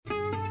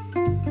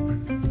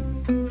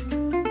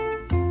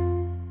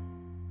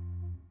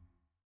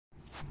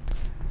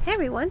Hey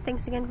everyone,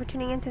 thanks again for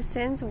tuning into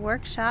Sin's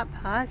Workshop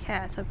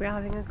Podcast. Hope you're all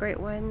having a great,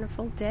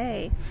 wonderful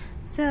day.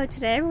 So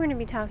today we're going to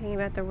be talking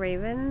about The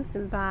Ravens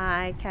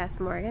by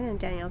Kass Morgan and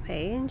Daniel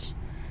Page.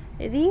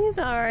 These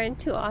are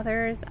two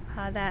authors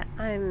that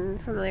I'm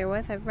familiar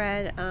with. I've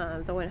read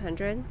The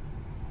 100.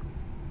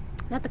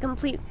 Not the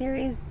complete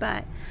series,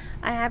 but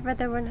I have read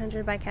The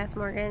 100 by Kass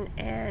Morgan,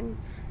 and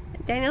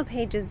Daniel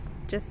Page is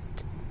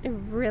just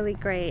really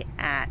great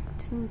at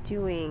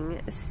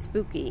doing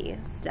spooky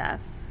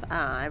stuff.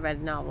 I read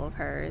a novel of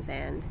hers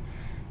and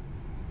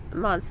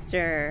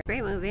Monster,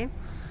 great movie.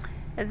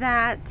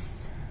 That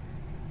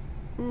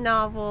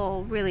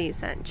novel really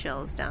sent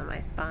chills down my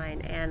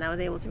spine, and I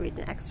was able to read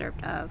an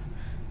excerpt of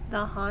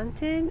The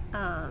Haunted.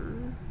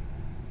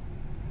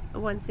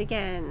 Once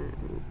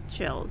again,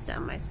 chills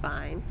down my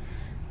spine.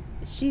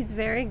 She's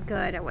very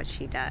good at what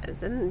she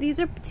does, and these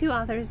are two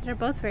authors that are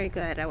both very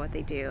good at what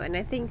they do, and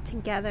I think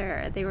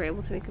together they were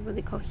able to make a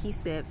really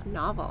cohesive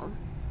novel.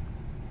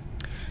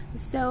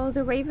 So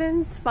The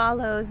Ravens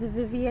follows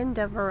Vivienne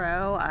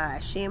Devereaux.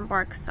 She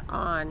embarks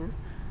on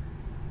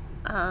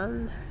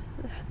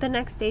the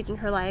next stage in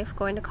her life,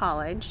 going to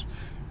college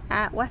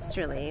at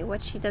Westerly.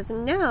 What she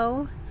doesn't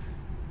know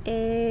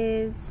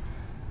is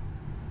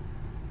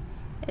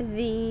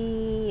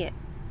the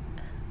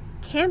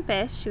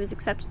campus she was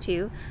accepted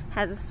to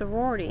has a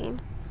sorority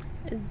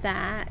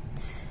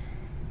that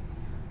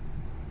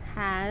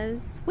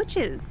has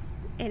witches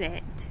in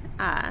it.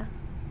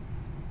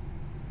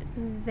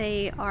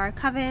 They are a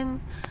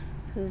coven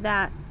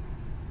that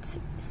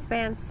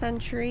spans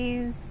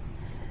centuries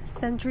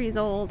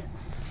old,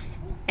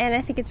 and I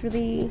think it's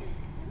really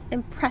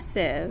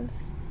impressive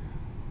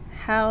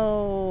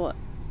how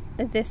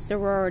this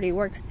sorority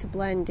works to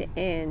blend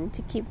in,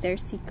 to keep their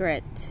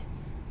secret.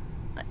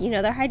 You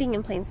know, they're hiding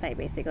in plain sight,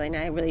 basically, and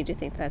I really do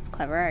think that's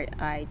clever.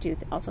 I do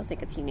also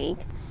think it's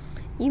unique.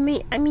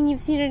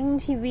 You've seen it on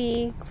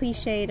TV,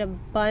 cliched a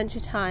bunch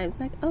of times,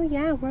 like, oh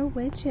yeah, we're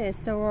witches,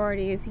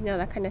 sororities,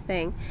 that kind of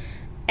thing.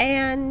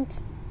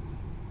 And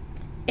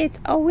it's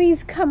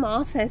always come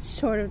off as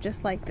sort of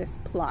just like this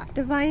plot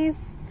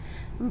device,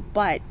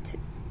 but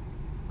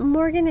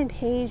Morgan and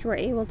Page were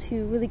able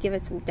to really give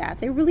it some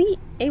depth. They're really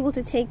able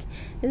to take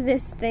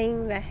this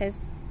thing that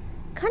has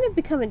kind of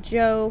become a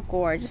joke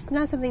or just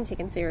not something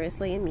taken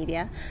seriously in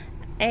media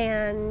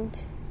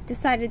and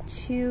decided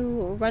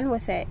to run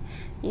with it.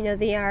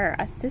 They are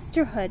a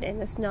sisterhood in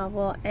this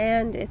novel,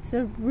 and it's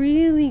a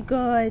really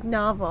good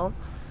novel.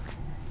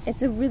 It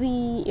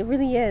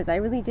really is. I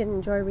really did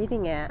enjoy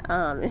reading it.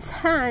 In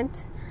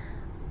fact,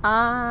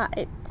 I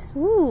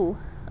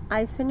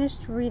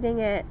finished reading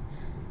it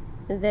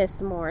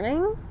this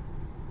morning.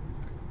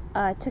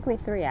 It took me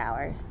 3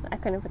 hours. I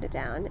couldn't put it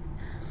down.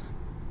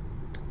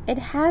 It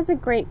has a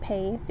great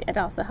pace. It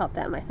also helped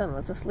that my son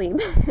was asleep.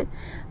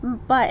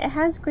 But it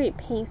has great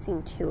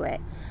pacing to it.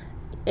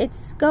 It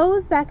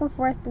goes back and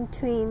forth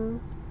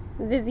between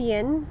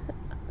Vivienne,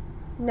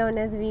 known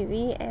as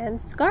Vivi, and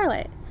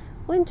Scarlet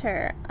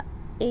Winter,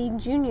 a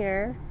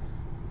junior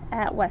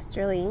at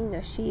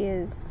Westerly. She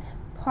is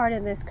part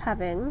of this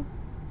coven.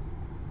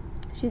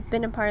 She's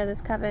been a part of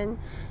this coven.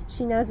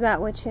 She knows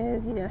about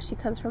witches. She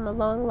comes from a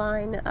long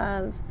line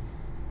of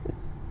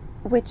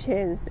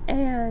witches,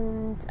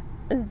 and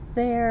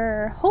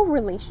their whole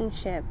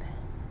relationship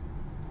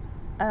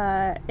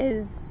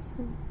is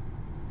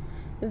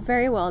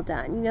very well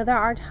done. There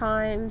are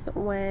times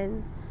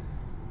when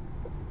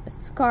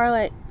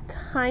Scarlet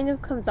kind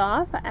of comes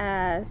off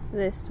as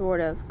this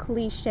sort of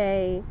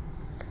cliche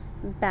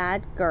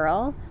bad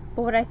girl,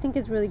 but what I think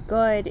is really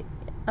good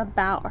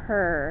about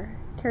her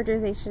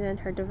characterization and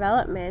her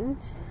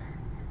development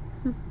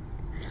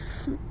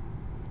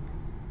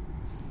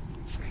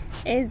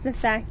is the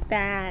fact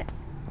that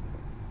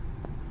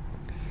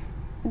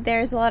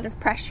there's a lot of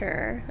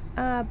pressure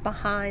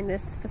behind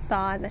this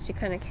facade that she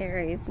kind of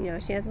carries.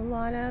 She has a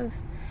lot of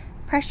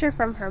pressure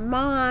from her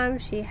mom.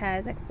 She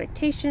has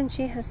expectations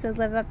she has to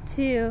live up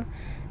to.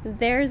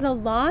 There's a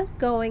lot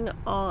going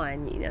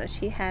on.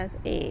 She's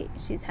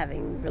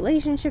having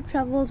relationship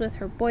troubles with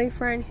her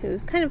boyfriend,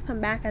 who's kind of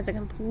come back as a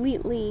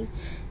completely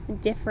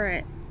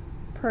different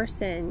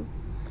person,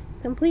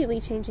 completely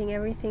changing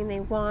everything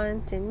they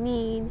want and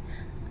need.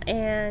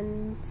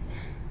 And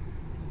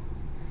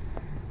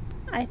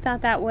I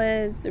thought that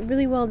was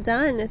really well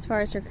done as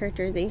far as her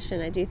characterization.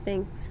 I do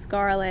think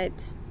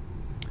Scarlet,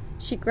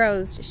 she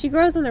grows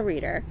on the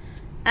reader.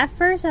 At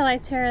first I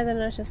liked her, then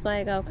I was just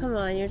like, oh, come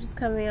on, you're just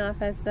coming off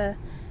as the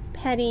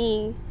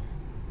petty,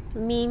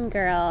 mean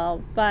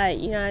girl. But,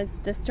 as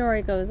the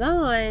story goes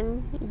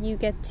on, you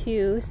get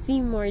to see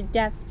more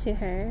depth to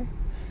her,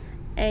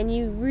 and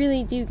you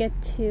really do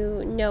get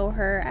to know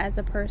her as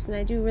a person.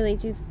 I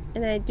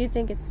do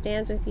think it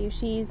stands with you.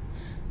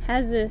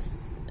 Has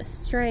this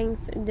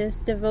strength, this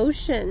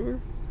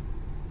devotion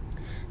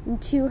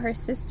to her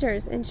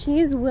sisters, and she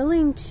is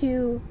willing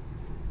to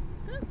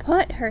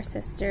put her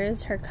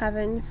sisters, her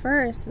coven,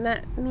 first, and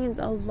that means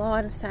a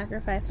lot of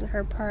sacrifice on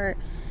her part.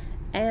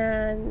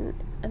 And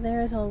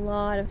there's a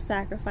lot of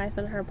sacrifice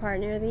on her part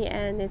near the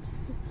end.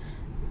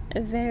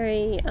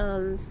 very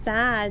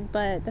sad,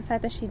 but the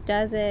fact that she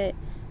does it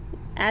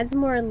adds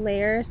more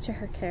layers to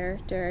her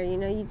character. You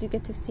know, you do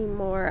get to see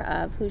more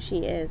of who she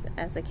is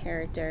as a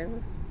character.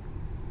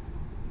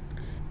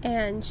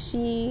 And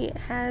she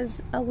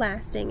has a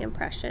lasting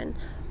impression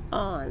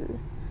on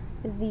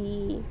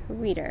the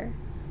reader.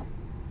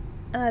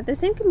 The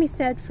same can be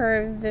said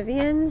for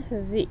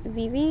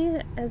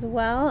Vivi as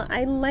well.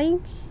 I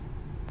like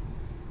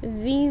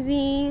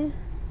Vivi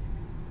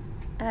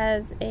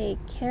as a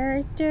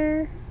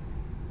character.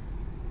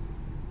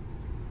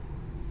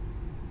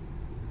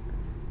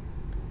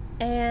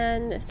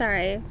 And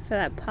sorry for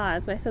that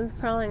pause. My son's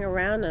crawling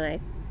around and I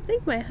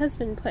think my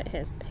husband put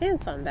his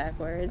pants on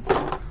backwards.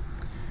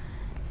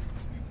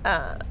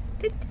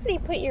 Did Daddy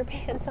put your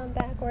pants on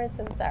backwards?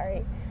 I'm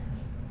sorry.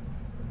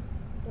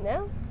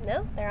 No,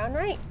 they're on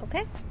right.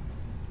 Okay.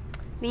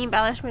 The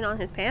embellishment on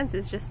his pants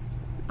is just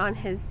on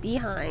his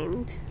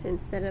behind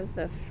instead of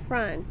the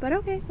front. But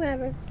okay,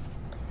 whatever.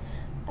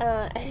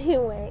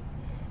 Anyway,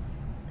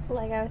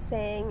 like I was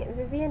saying,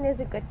 Vivian is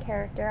a good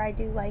character. I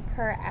do like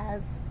her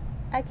as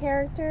a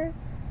character.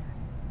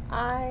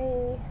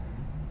 I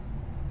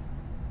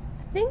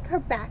think her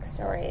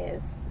backstory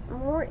is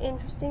more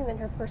interesting than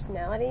her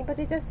personality, but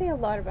it does say a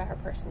lot about her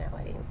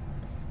personality.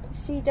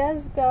 She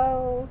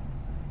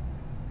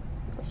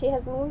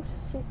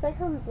spent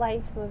her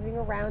life moving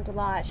around a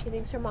lot. She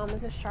thinks her mom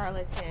is a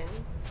charlatan,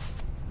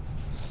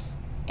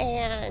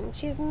 and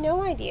she has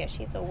no idea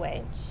she's a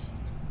witch.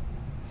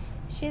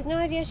 She has no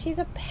idea she's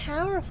a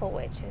powerful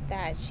witch at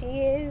that. She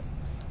is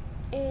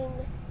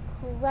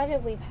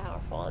incredibly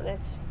powerful,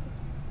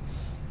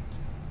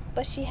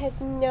 but she has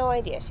no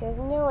idea. She has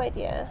no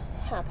idea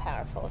how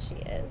powerful she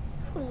is.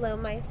 Hello,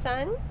 my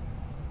son.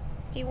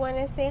 Do you want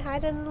to say hi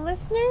to the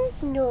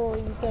listeners? No,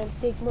 you can't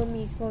take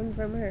Mommy's phone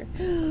from her.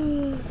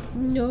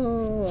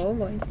 No. Oh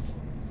my.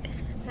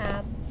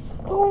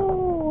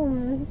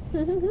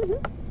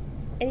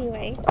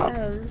 Anyway,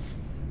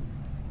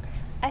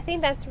 I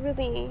think that's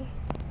really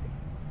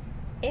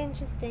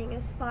interesting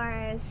as far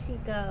as she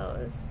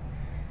goes.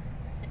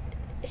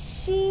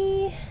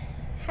 She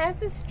has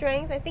the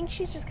strength. I think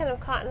she's just kind of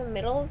caught in the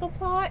middle of the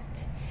plot.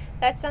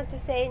 That's not to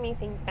say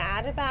anything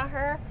bad about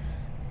her.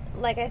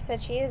 Like I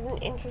said, she is an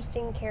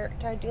interesting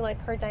character. I do like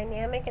her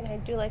dynamic, and I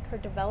do like her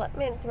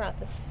development throughout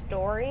the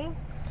story.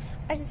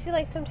 I just feel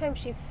like sometimes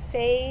she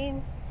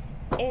fades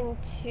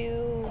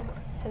into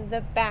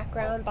the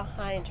background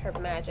behind her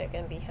magic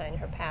and behind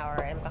her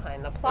power and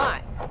behind the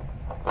plot.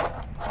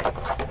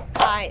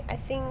 I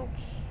think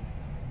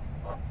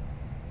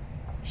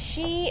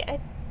she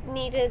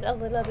needed a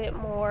little bit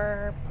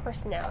more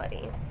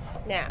personality.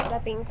 Now,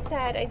 that being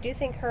said, I do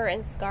think her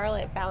and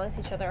Scarlet balance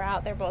each other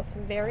out. They're both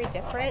very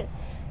different,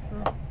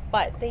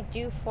 but they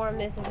do form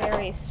this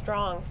very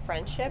strong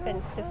friendship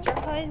and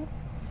sisterhood,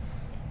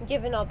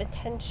 given all the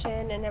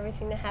tension and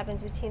everything that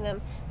happens between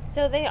them.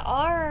 So they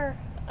are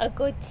a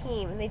good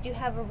team. They do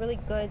have a really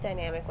good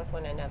dynamic with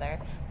one another.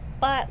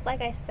 But,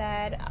 like I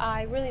said,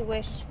 I really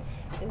wish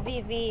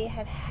Vivi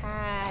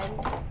had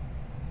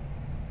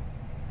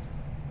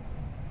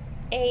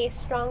a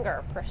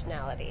stronger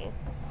personality.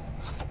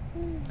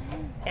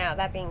 Now,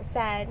 that being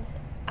said,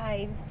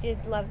 I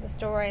did love the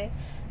story.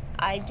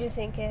 I do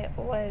think it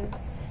was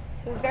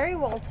very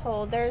well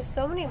told. There's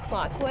so many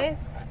plot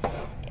twists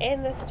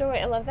in the story.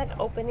 I love that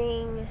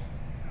opening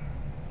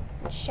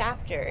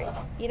chapter.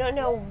 You don't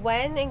know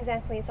when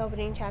exactly its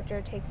opening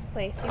chapter takes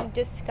place. You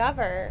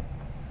discover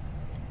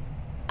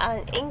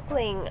an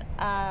inkling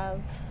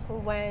of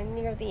when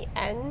near the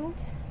end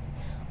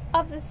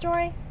of the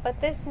story, but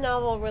this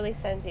novel really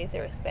sends you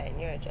through a spin.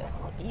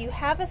 You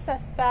have a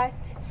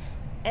suspect,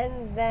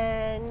 and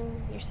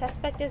then your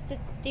suspect is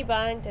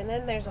debunked, and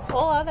then there's a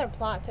whole other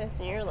plot twist,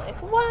 and you're like,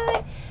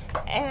 what?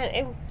 And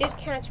it did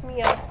catch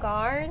me off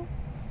guard,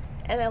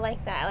 and I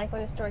like that. I like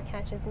when a story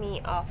catches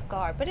me off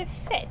guard, but it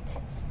fit.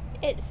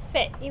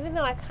 Even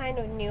though I kind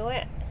of knew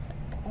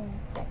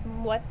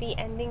what the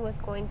ending was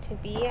going to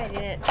be, I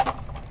didn't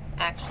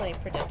actually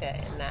predict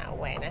it in that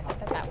way, and I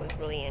thought that was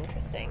really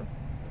interesting.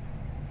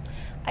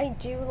 I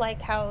do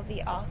like how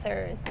the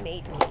authors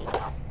made me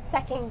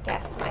second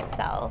guess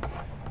myself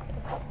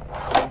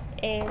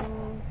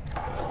in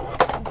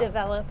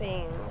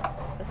developing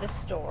the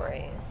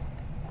story.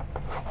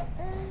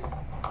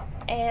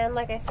 And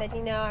like I said,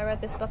 I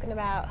read this book in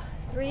about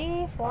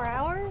 3-4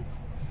 hours.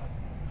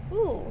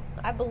 Ooh,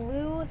 I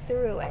blew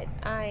through it.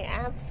 I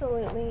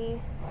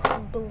absolutely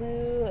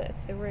blew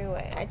through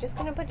it. I just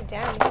couldn't put it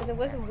down because it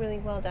was really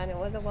well done. It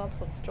was a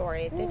well-told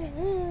story.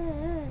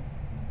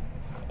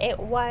 It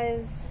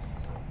was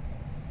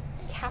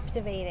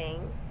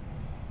captivating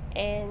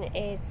in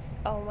its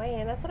own way,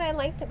 and that's what I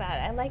liked about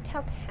it. I liked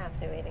how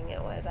captivating it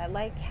was. I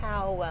liked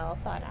how well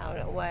thought out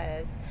it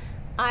was.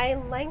 I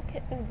like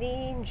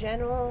the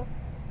general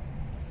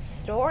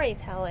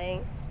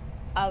storytelling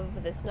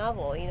of this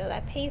novel.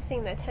 That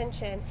pacing, that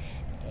tension,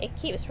 it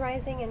keeps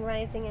rising and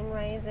rising and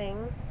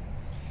rising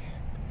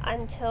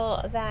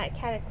until that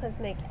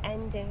cataclysmic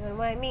ending. And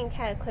when I mean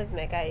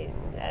cataclysmic,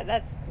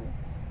 that's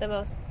the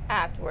most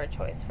apt word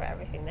choice for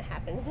everything that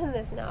happens in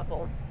this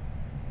novel.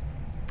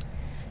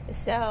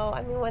 So,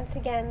 I mean, once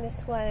again, this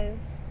was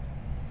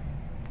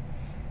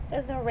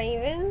The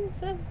Ravens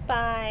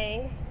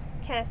by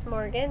Cass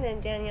Morgan and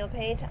Danielle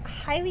Page. I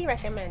highly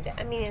recommend it.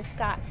 I mean, it's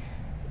got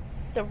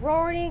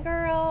sorority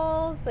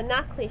girls, but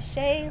not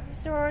cliche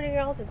sorority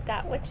girls. It's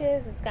got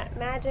witches, it's got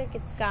magic,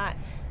 it's got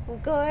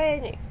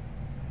good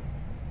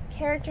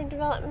character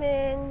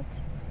development,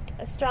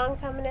 a strong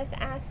feminist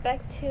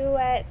aspect to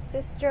it,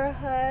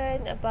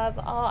 sisterhood above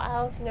all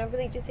else. I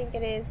really do think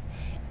it is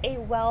a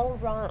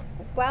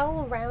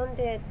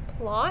well-rounded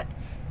plot,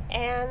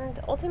 and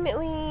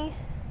ultimately,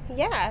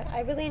 yeah,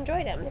 I really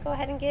enjoyed it. I'm going to go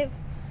ahead and give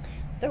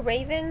The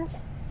Ravens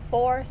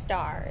 4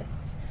 stars.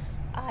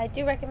 I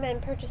do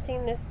recommend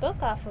purchasing this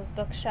book off of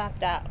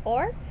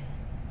bookshop.org.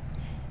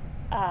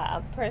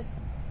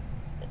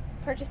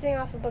 Purchasing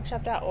off of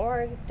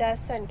bookshop.org does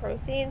send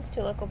proceeds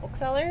to local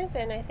booksellers,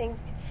 and I think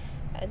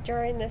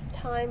during this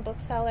time,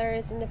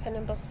 booksellers,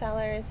 independent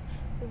booksellers,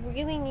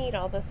 really need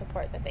all the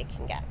support that they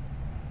can get.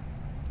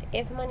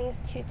 If money is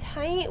too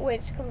tight,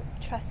 which,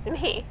 trust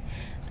me,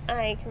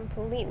 I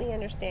completely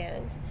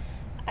understand,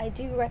 I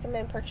do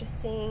recommend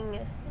renting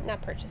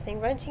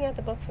out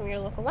the book from your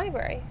local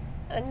library.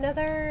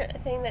 Another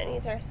thing that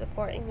needs our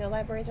support,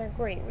 libraries are a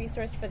great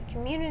resource for the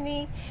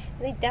community.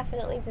 They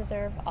definitely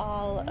deserve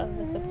all of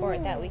the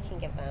support that we can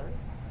give them.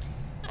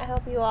 I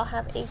hope you all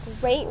have a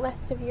great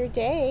rest of your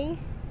day.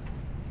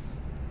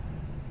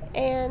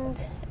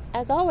 And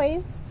as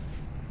always,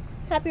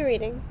 happy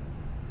reading.